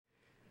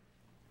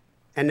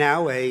And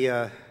now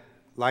a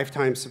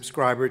lifetime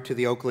subscriber to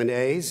the Oakland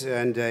A's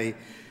and a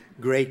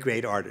great,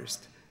 great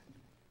artist,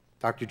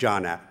 Dr.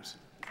 John Adams.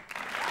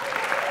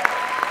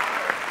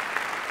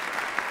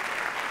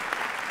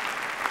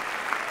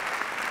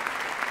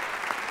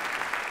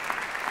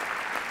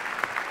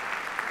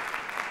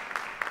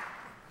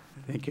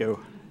 Thank you.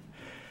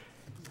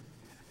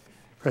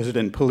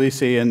 President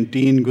Polisi and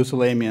Dean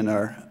Guzalamian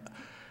are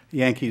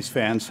Yankees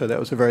fans, so that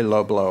was a very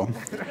low blow.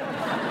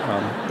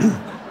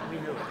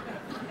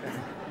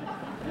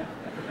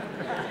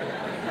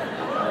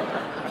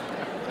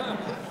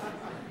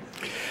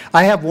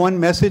 I have one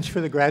message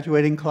for the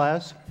graduating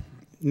class.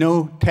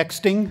 No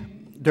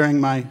texting during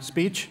my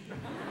speech.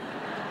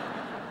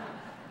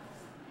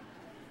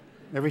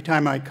 Every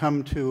time I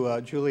come to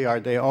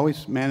Juilliard, they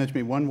always manage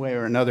me one way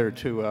or another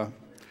to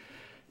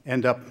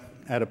end up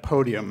at a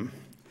podium.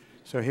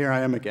 So here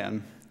I am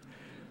again.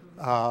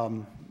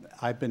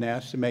 I've been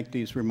asked to make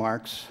these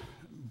remarks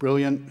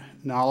brilliant,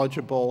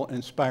 knowledgeable,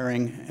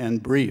 inspiring,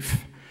 and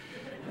brief.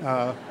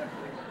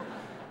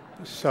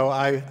 So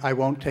I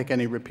won't take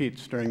any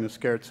repeats during the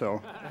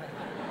scherzo.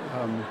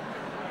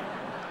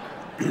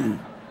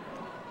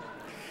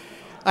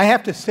 I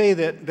have to say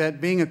that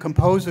being a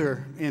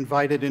composer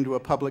invited into a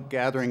public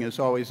gathering is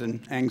always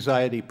an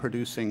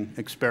anxiety-producing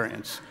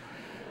experience.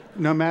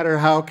 No matter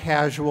how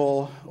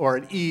casual or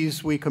at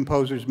ease we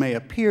composers may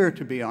appear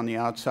to be on the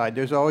outside,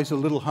 there's always a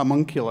little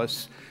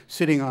homunculus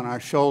sitting on our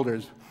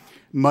shoulders,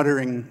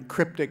 muttering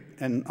cryptic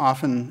and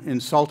often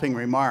insulting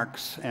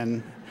remarks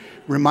and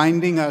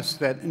reminding us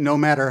that no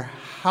matter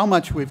how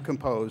much we've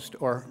composed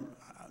or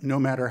no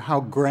matter how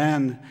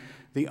grand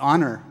the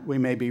honor we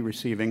may be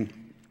receiving,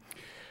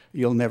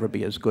 you'll never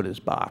be as good as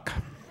Bach.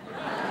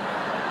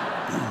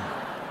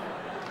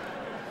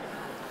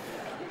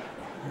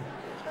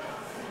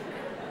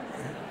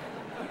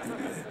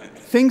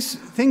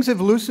 Things have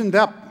loosened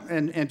up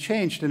and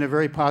changed in a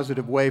very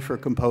positive way for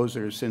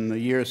composers in the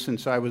years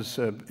since I was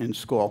in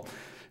school.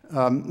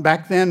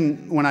 Back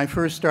then, when I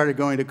first started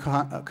going to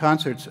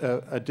concerts,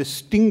 a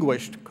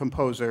distinguished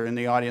composer in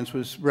the audience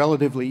was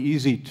relatively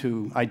easy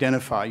to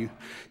identify.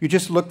 You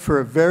just looked for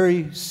a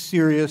very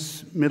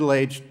serious,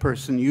 middle-aged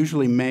person,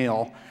 usually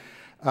male,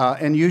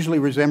 and usually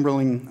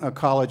resembling a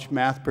college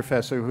math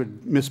professor who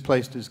had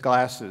misplaced his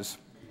glasses.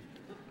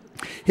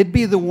 He'd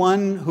be the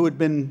one who had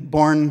been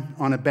born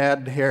on a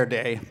bad hair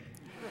day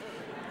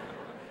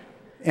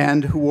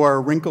and who wore a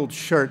wrinkled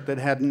shirt that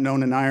hadn't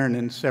known an iron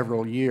in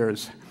several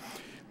years.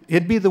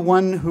 He'd be the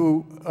one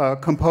who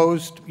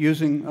composed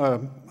using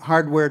a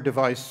hardware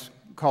device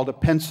called a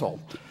pencil,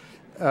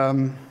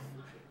 and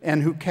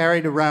who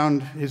carried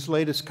around his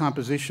latest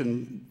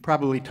composition,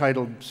 probably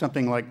titled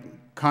something like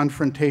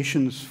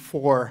Confrontations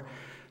for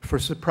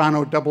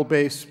soprano, double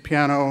bass,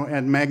 piano,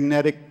 and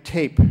magnetic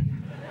tape,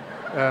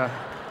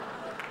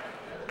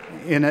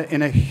 in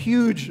a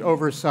huge,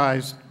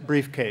 oversized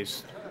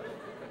briefcase.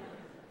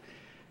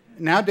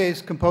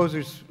 Nowadays,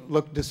 composers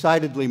look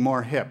decidedly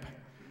more hip.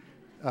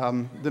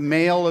 The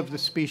male of the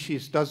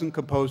species doesn't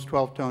compose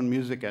 12-tone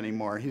music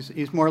anymore.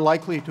 He's more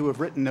likely to have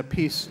written a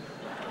piece.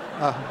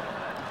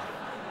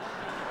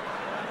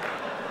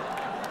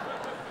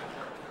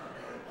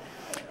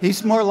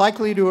 He's more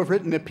likely to have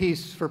written a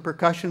piece for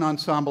percussion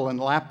ensemble and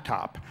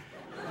laptop,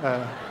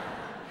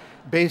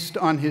 based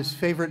on his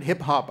favorite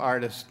hip-hop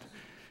artist,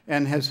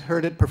 and has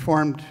heard it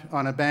performed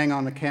on a Bang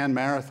on the Can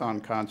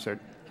marathon concert.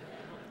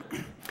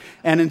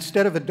 And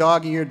instead of a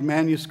dog-eared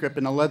manuscript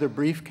in a leather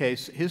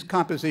briefcase, his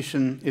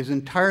composition is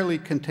entirely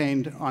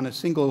contained on a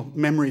single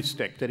memory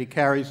stick that he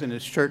carries in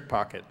his shirt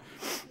pocket.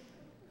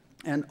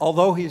 And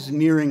although he's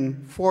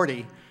nearing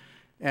 40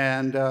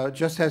 and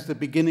just has the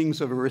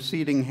beginnings of a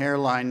receding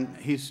hairline,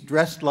 he's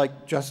dressed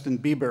like Justin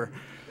Bieber,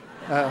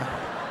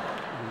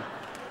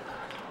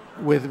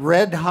 with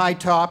red high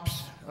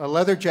tops, a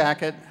leather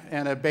jacket,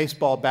 and a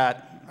baseball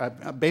bat,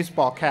 a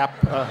baseball cap,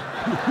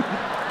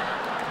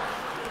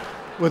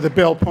 with the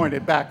bill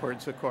pointed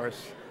backwards, of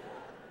course.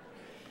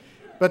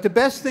 But the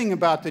best thing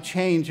about the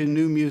change in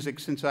new music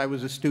since I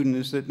was a student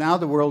is that now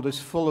the world is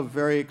full of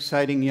very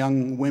exciting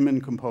young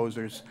women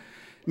composers,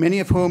 many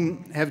of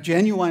whom have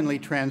genuinely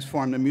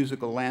transformed the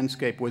musical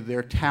landscape with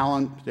their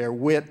talent, their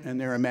wit,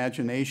 and their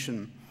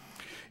imagination.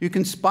 You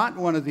can spot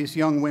one of these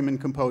young women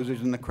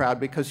composers in the crowd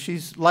because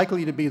she's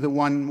likely to be the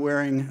one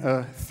wearing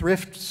a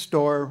thrift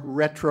store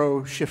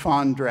retro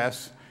chiffon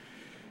dress,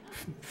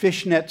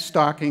 fishnet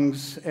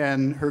stockings,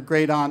 and her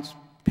great-aunt's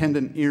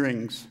pendant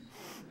earrings.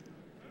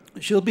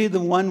 She'll be the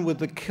one with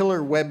the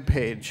killer web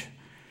page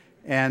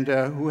and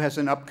who has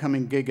an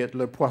upcoming gig at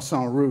Le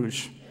Poisson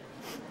Rouge.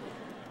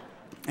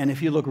 And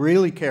if you look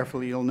really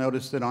carefully, you'll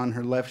notice that on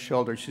her left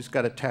shoulder, she's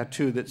got a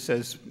tattoo that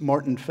says,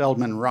 Morton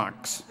Feldman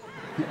rocks.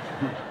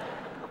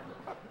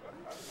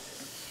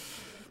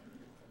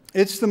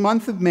 It's the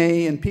month of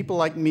May, and people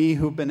like me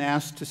who've been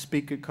asked to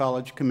speak at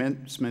college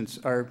commencements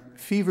are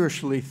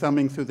feverishly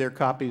thumbing through their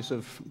copies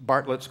of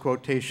Bartlett's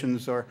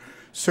quotations or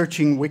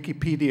searching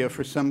Wikipedia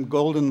for some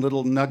golden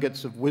little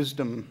nuggets of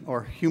wisdom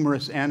or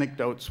humorous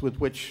anecdotes with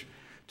which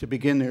to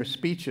begin their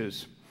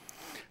speeches.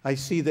 I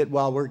see that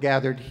while we're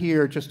gathered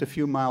here, just a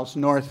few miles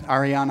north,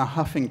 Ariana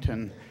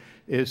Huffington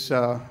is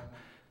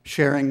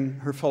sharing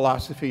her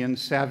philosophy and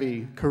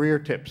savvy career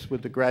tips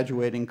with the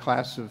graduating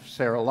class of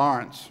Sarah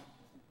Lawrence.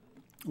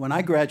 When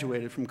I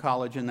graduated from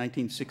college in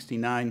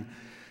 1969,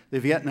 the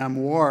Vietnam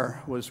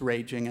War was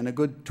raging, and a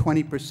good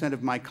 20%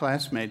 of my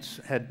classmates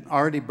had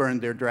already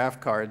burned their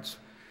draft cards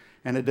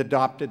and had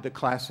adopted the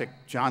classic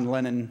John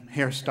Lennon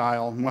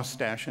hairstyle,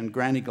 mustache, and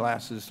granny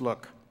glasses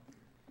look.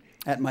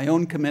 At my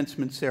own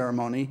commencement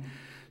ceremony,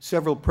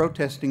 several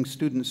protesting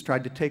students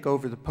tried to take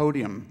over the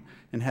podium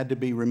and had to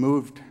be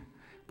removed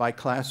by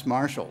class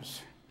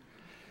marshals.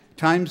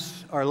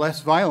 Times are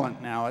less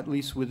violent now, at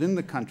least within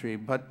the country,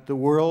 but the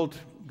world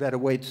that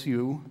awaits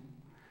you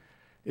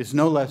is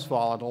no less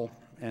volatile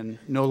and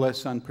no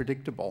less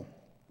unpredictable.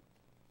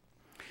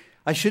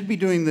 I should be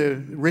doing the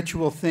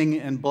ritual thing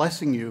and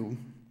blessing you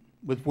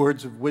with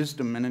words of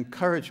wisdom and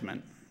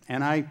encouragement,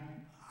 and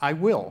I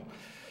will.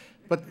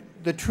 But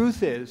the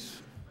truth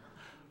is,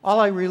 all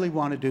I really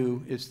want to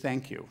do is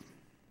thank you.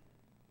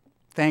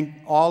 Thank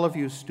all of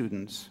you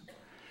students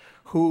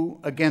who,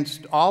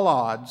 against all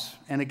odds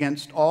and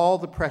against all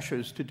the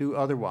pressures to do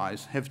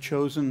otherwise, have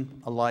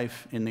chosen a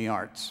life in the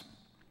arts.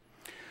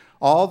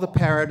 All the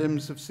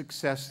paradigms of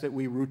success that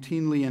we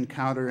routinely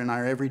encounter in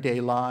our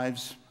everyday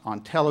lives,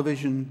 on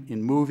television,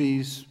 in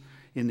movies,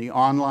 in the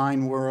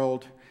online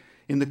world,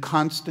 in the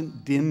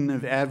constant din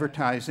of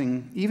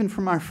advertising, even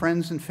from our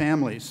friends and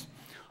families,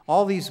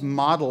 all these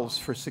models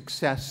for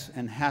success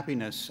and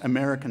happiness,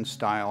 American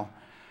style,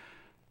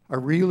 are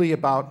really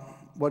about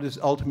what is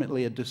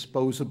ultimately a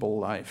disposable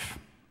life,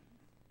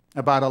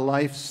 about a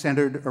life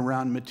centered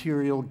around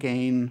material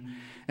gain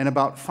and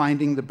about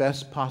finding the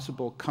best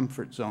possible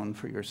comfort zone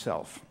for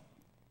yourself.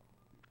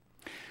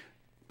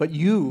 But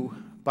you,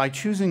 by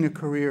choosing a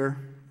career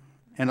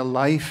and a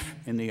life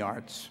in the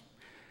arts,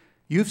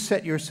 you've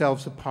set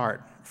yourselves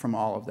apart from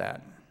all of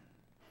that,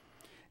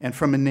 and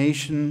from a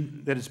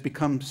nation that has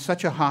become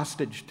such a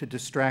hostage to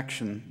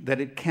distraction that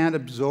it can't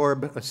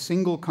absorb a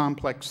single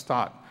complex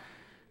thought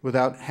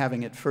without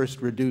having it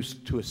first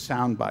reduced to a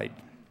soundbite.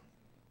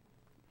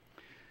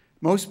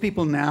 Most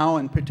people now,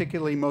 and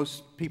particularly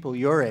most people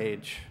your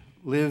age,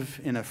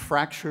 live in a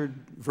fractured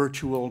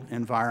virtual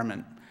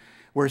environment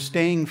where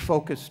staying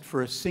focused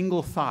for a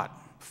single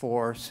thought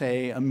for,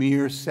 say, a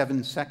mere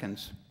 7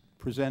 seconds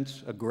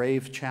presents a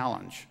grave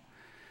challenge.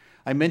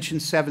 I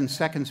mentioned 7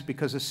 seconds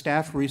because a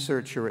staff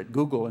researcher at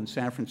Google in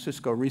San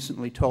Francisco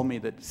recently told me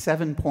that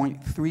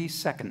 7.3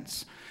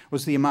 seconds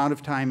was the amount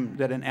of time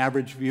that an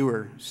average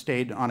viewer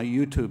stayed on a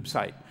YouTube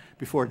site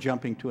before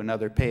jumping to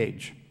another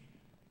page.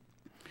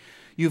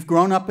 You've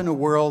grown up in a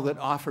world that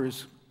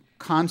offers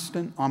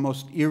constant,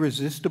 almost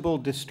irresistible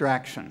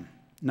distraction,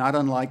 not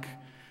unlike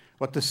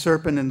what the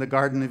serpent in the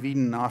Garden of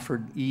Eden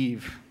offered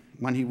Eve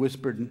when he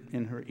whispered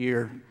in her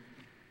ear,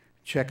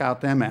 "Check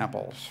out them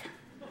apples."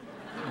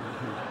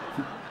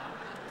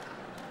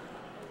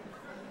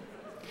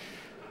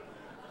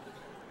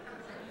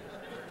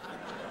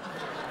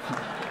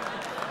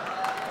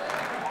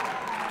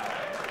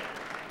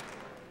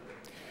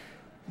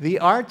 The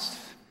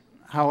arts,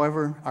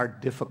 however, are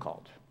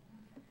difficult.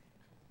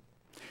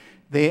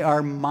 They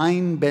are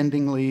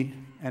mind-bendingly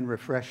and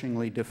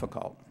refreshingly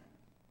difficult.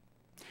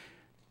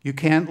 You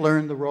can't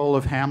learn the role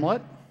of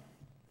Hamlet,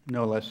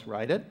 no less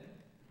write it.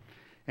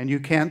 And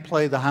you can't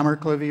play the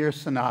Hammerklavier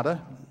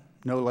Sonata,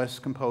 no less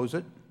compose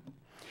it.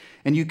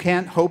 And you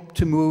can't hope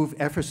to move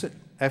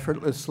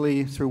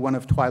effortlessly through one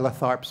of Twyla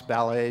Tharp's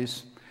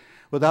ballets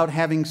without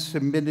having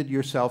submitted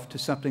yourself to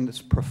something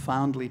that's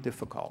profoundly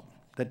difficult,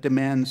 that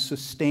demands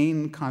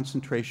sustained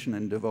concentration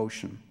and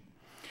devotion.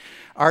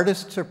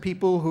 Artists are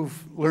people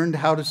who've learned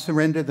how to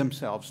surrender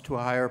themselves to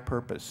a higher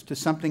purpose, to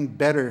something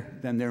better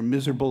than their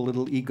miserable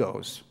little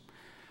egos.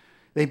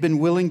 They've been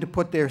willing to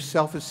put their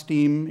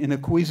self-esteem in a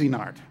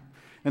Cuisinart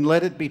and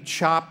let it be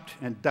chopped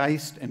and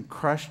diced and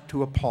crushed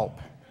to a pulp.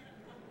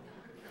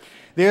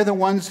 They're the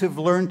ones who've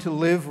learned to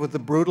live with the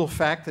brutal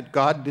fact that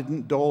God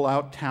didn't dole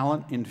out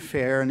talent in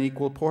fair and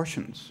equal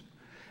portions,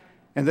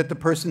 and that the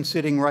person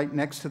sitting right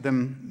next to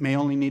them may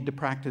only need to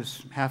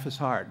practice half as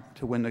hard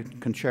to win the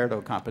concerto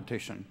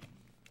competition.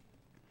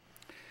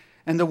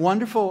 And the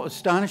wonderful,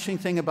 astonishing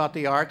thing about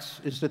the arts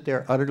is that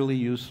they're utterly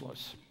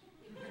useless.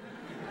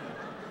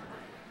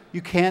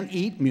 You can't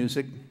eat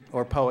music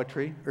or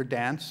poetry or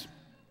dance.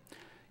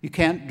 You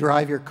can't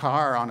drive your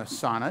car on a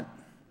sonnet.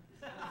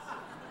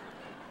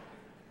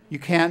 You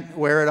can't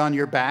wear it on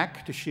your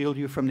back to shield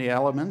you from the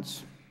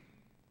elements.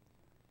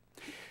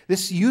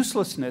 This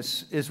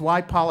uselessness is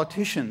why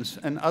politicians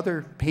and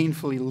other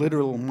painfully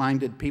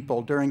literal-minded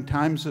people during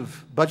times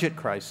of budget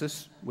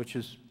crisis, which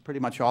is pretty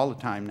much all the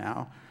time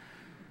now,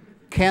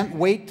 can't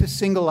wait to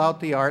single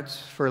out the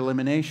arts for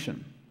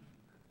elimination.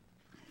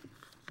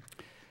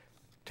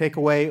 Take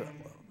away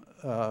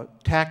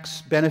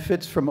tax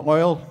benefits from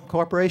oil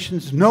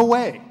corporations? No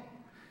way.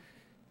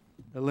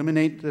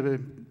 Eliminate the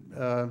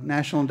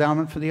National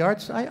Endowment for the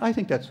Arts? I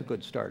think that's a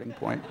good starting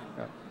point.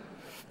 Yeah.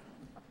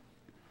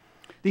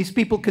 These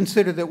people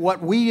consider that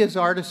what we as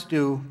artists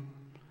do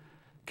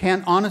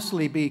can't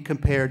honestly be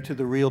compared to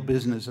the real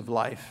business of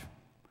life,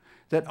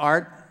 that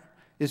art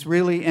is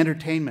really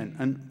entertainment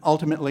and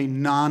ultimately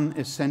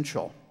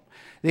non-essential.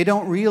 They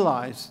don't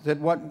realize that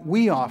what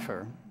we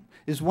offer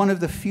is one of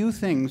the few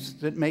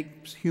things that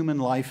makes human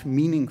life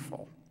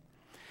meaningful,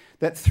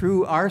 that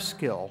through our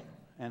skill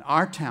and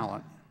our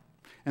talent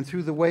and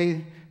through the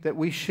way that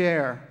we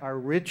share our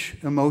rich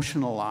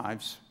emotional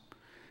lives,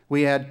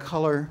 we add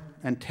color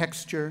and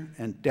texture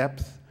and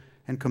depth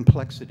and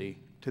complexity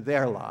to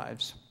their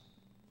lives.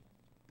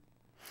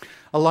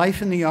 A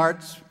life in the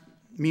arts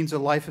means a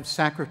life of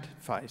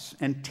sacrifice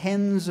and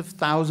tens of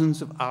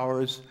thousands of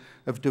hours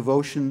of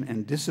devotion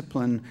and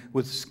discipline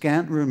with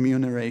scant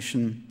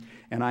remuneration,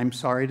 and I'm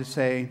sorry to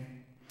say,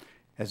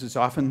 as is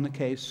often the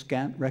case,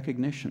 scant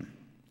recognition.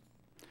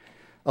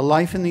 A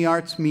life in the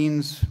arts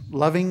means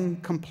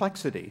loving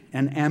complexity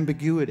and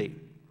ambiguity.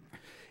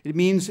 It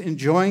means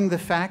enjoying the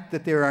fact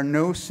that there are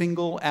no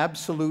single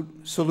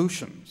absolute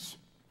solutions.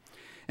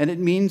 And it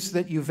means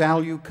that you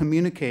value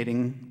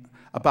communicating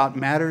about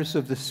matters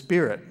of the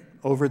spirit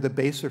over the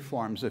baser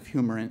forms of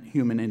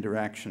human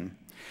interaction.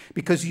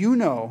 Because you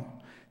know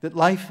that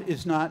life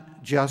is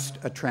not just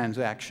a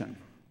transaction,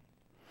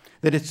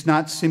 that it's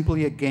not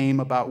simply a game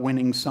about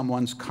winning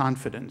someone's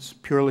confidence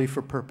purely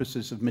for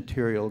purposes of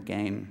material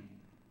gain.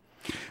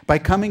 By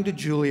coming to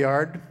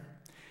Juilliard,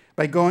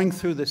 by going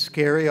through the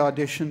scary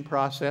audition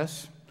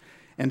process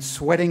and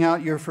sweating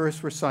out your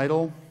first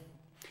recital,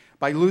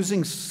 by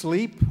losing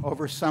sleep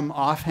over some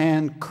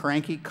offhand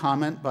cranky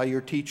comment by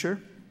your teacher,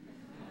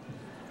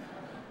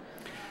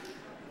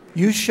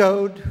 you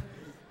showed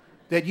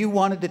that you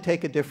wanted to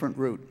take a different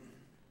route.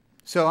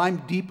 So I'm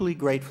deeply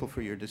grateful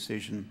for your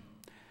decision.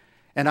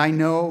 And I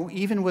know,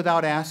 even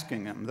without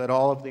asking them, that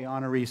all of the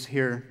honorees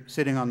here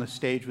sitting on the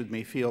stage with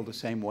me feel the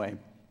same way.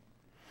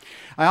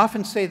 I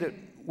often say that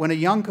when a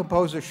young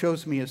composer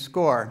shows me a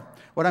score,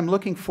 what I'm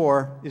looking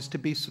for is to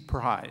be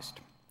surprised.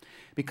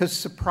 Because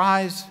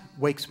surprise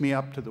wakes me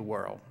up to the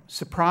world.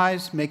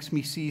 Surprise makes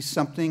me see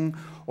something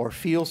or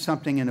feel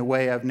something in a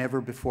way I've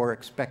never before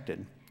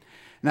expected.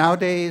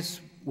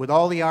 Nowadays, with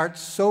all the arts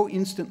so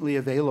instantly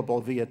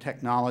available via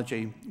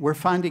technology, we're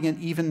finding it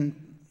even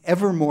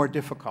ever more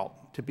difficult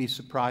to be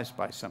surprised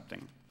by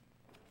something.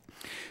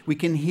 We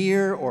can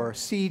hear or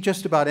see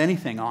just about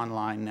anything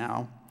online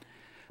now,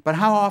 but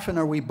how often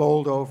are we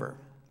bowled over,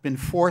 been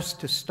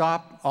forced to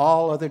stop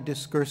all other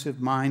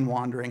discursive mind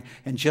wandering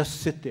and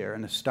just sit there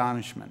in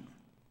astonishment,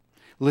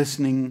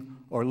 listening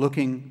or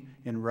looking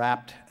in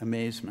rapt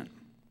amazement?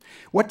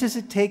 What does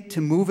it take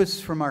to move us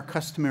from our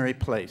customary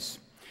place?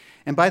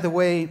 And by the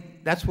way,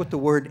 that's what the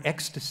word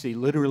ecstasy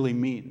literally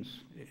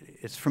means.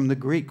 It's from the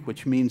Greek,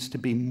 which means to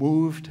be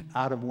moved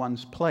out of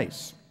one's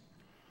place.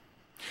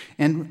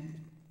 And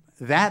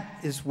that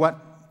is what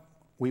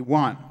we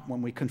want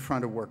when we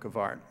confront a work of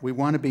art. We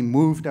want to be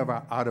moved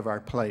out of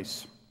our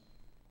place.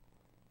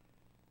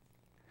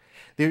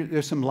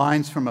 There's some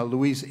lines from a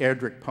Louise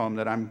Erdrich poem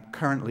that I'm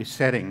currently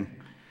setting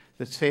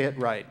that say it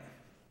right.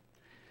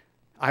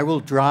 I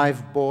will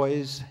drive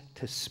boys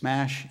to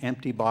smash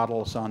empty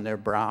bottles on their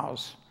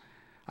brows.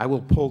 I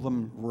will pull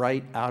them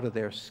right out of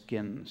their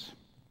skins.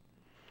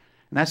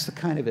 And that's the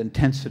kind of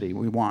intensity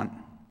we want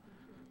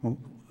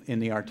in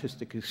the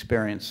artistic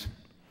experience.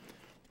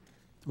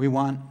 We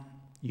want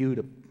you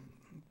to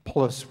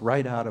pull us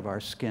right out of our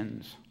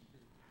skins.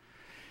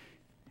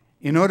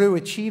 In order to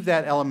achieve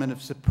that element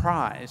of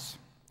surprise,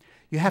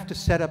 you have to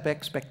set up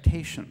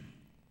expectation.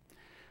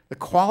 The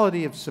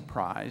quality of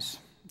surprise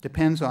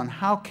depends on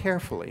how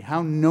carefully,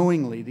 how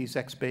knowingly these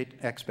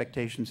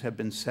expectations have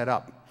been set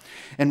up.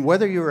 And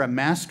whether you're a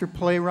master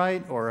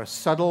playwright or a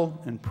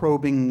subtle and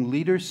probing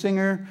leader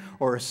singer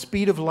or a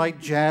speed-of-light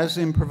jazz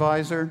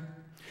improviser,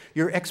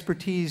 your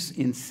expertise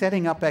in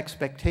setting up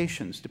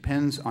expectations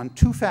depends on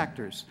two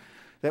factors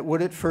that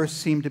would at first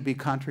seem to be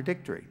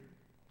contradictory.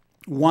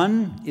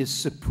 One is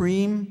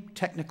supreme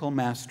technical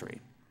mastery.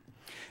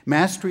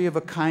 Mastery of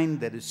a kind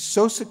that is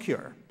so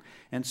secure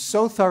and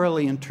so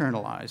thoroughly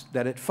internalized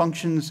that it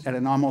functions at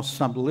an almost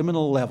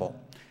subliminal level.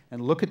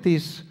 And look at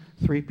these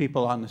three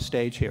people on the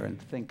stage here and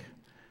think,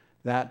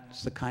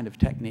 that's the kind of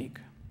technique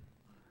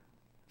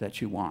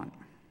that you want.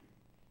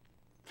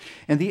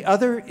 And the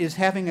other is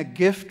having a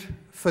gift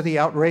for the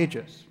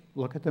outrageous.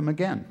 Look at them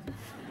again.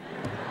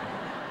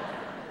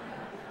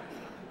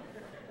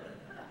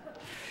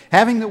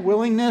 Having the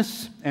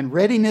willingness and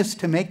readiness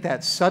to make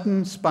that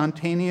sudden,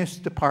 spontaneous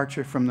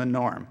departure from the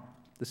norm.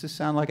 Does this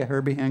sound like a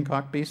Herbie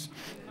Hancock piece?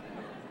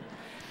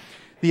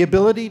 The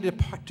ability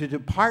to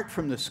depart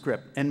from the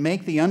script and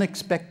make the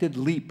unexpected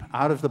leap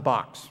out of the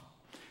box,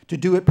 to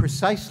do it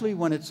precisely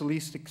when it's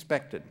least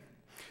expected.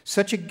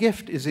 Such a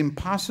gift is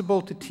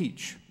impossible to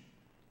teach.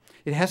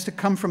 It has to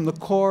come from the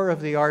core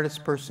of the artist's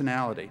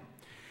personality.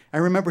 I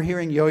remember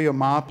hearing Yo-Yo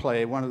Ma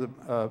play one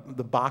of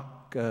the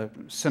Bach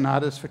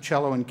sonatas for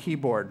cello and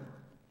keyboard,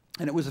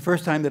 and it was the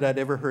first time that I'd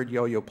ever heard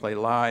Yo-Yo play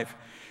live.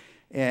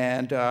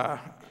 And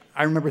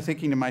I remember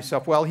thinking to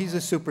myself, well, he's a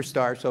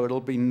superstar, so it'll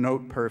be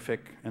note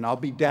perfect, and I'll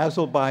be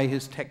dazzled by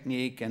his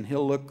technique, and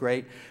he'll look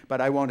great,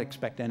 but I won't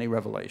expect any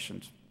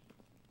revelations.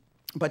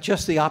 But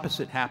just the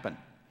opposite happened.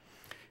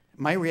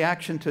 My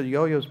reaction to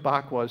Yo-Yo's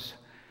Bach was,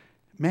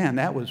 man,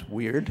 that was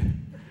weird.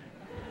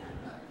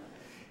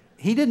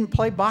 He didn't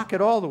play Bach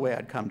at all the way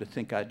I'd come to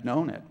think I'd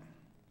known it.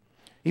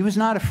 He was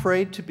not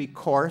afraid to be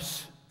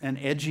coarse and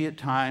edgy at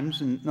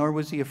times, and nor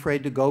was he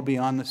afraid to go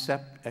beyond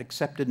the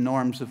accepted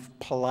norms of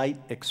polite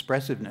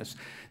expressiveness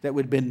that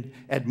would have been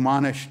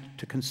admonished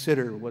to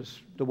consider was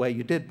the way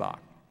you did Bach.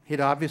 He'd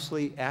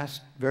obviously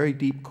asked very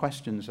deep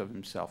questions of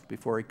himself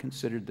before he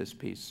considered this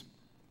piece.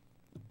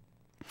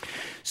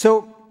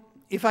 So,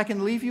 if I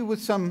can leave you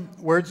with some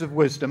words of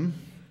wisdom,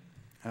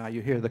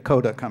 you hear the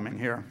coda coming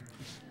here.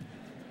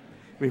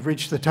 We've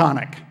reached the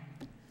tonic.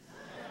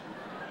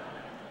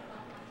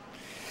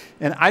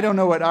 And I don't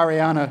know what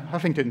Ariana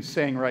Huffington's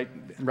saying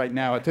right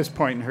now at this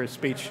point in her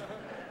speech.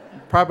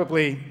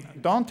 Probably,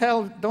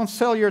 don't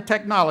sell your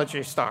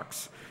technology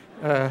stocks.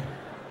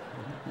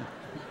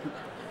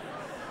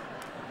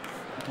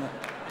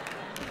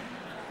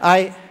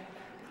 I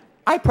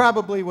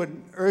probably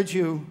would urge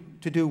you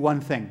to do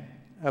one thing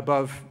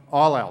above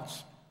all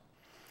else,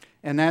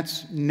 and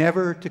that's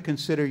never to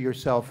consider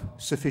yourself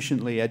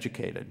sufficiently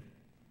educated.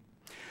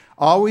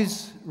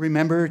 Always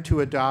remember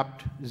to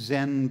adopt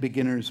Zen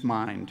beginner's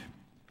mind.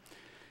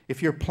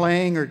 If you're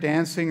playing or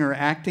dancing or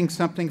acting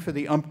something for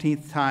the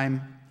umpteenth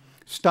time,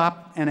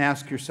 stop and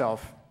ask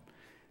yourself,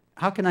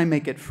 how can I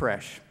make it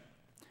fresh?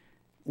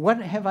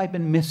 What have I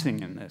been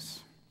missing in this?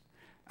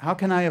 How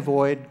can I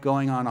avoid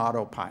going on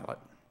autopilot?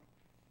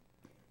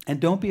 And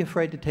don't be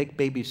afraid to take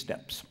baby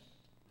steps.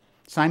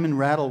 Simon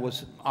Rattle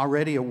was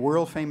already a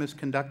world-famous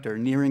conductor,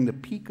 nearing the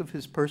peak of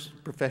his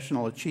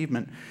professional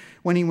achievement,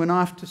 when he went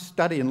off to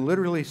study and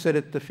literally sit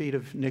at the feet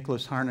of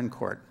Nicholas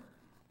Harnoncourt.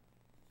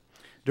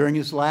 During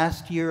his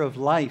last year of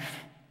life,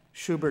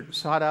 Schubert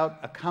sought out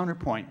a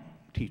counterpoint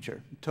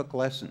teacher, took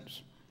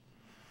lessons.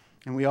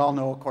 And we all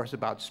know, of course,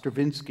 about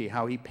Stravinsky,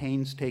 how he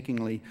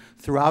painstakingly,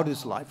 throughout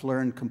his life,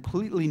 learned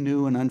completely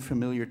new and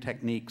unfamiliar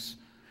techniques,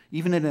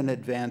 even at an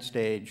advanced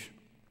age.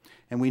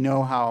 And we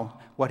know how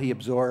what he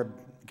absorbed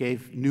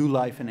gave new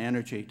life and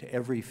energy to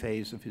every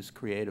phase of his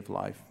creative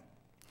life.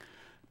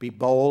 Be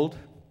bold,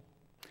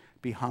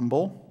 be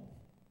humble,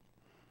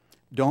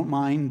 don't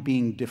mind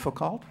being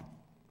difficult,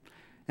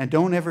 and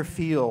don't ever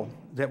feel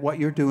that what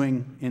you're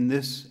doing in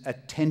this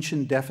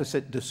attention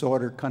deficit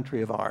disorder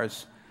country of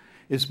ours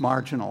is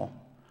marginal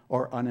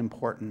or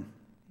unimportant.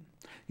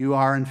 You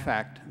are, in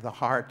fact, the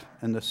heart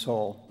and the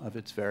soul of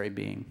its very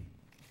being.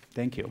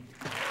 Thank you.